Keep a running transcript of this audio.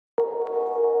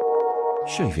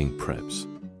Shaving preps.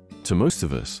 To most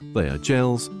of us, they are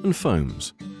gels and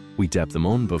foams. We dab them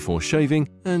on before shaving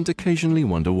and occasionally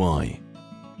wonder why.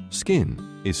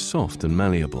 Skin is soft and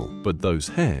malleable, but those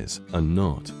hairs are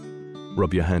not.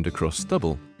 Rub your hand across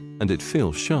stubble and it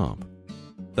feels sharp.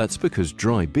 That's because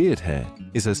dry beard hair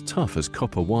is as tough as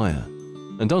copper wire.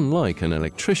 And unlike an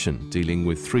electrician dealing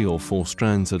with 3 or 4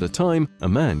 strands at a time, a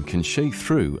man can shave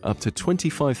through up to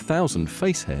 25,000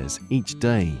 face hairs each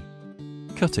day.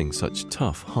 Cutting such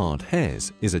tough, hard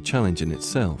hairs is a challenge in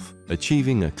itself.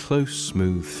 Achieving a close,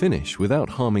 smooth finish without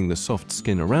harming the soft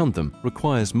skin around them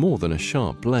requires more than a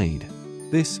sharp blade.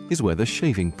 This is where the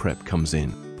shaving prep comes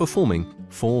in, performing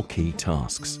 4 key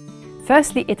tasks.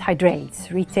 Firstly, it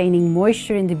hydrates, retaining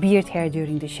moisture in the beard hair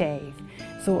during the shave,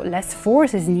 so less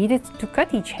force is needed to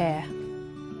cut each hair.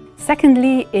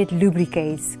 Secondly, it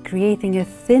lubricates, creating a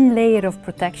thin layer of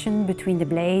protection between the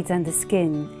blades and the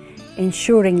skin,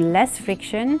 ensuring less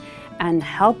friction and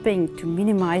helping to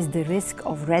minimize the risk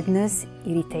of redness,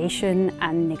 irritation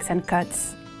and nicks and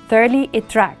cuts. Thirdly, it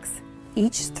tracks.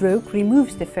 Each stroke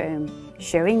removes the foam,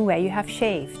 showing where you have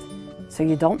shaved, so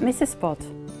you don't miss a spot.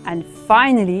 And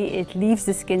finally, it leaves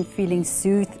the skin feeling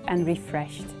soothed and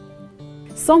refreshed.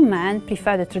 Some men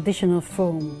prefer the traditional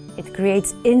foam. It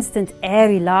creates instant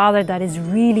airy lather that is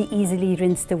really easily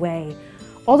rinsed away.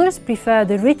 Others prefer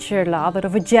the richer lather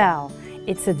of a gel.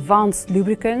 Its advanced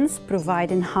lubricants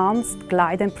provide enhanced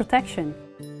glide and protection.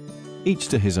 Each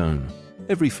to his own.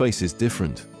 Every face is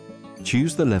different.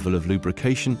 Choose the level of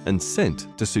lubrication and scent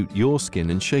to suit your skin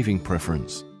and shaving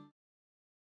preference.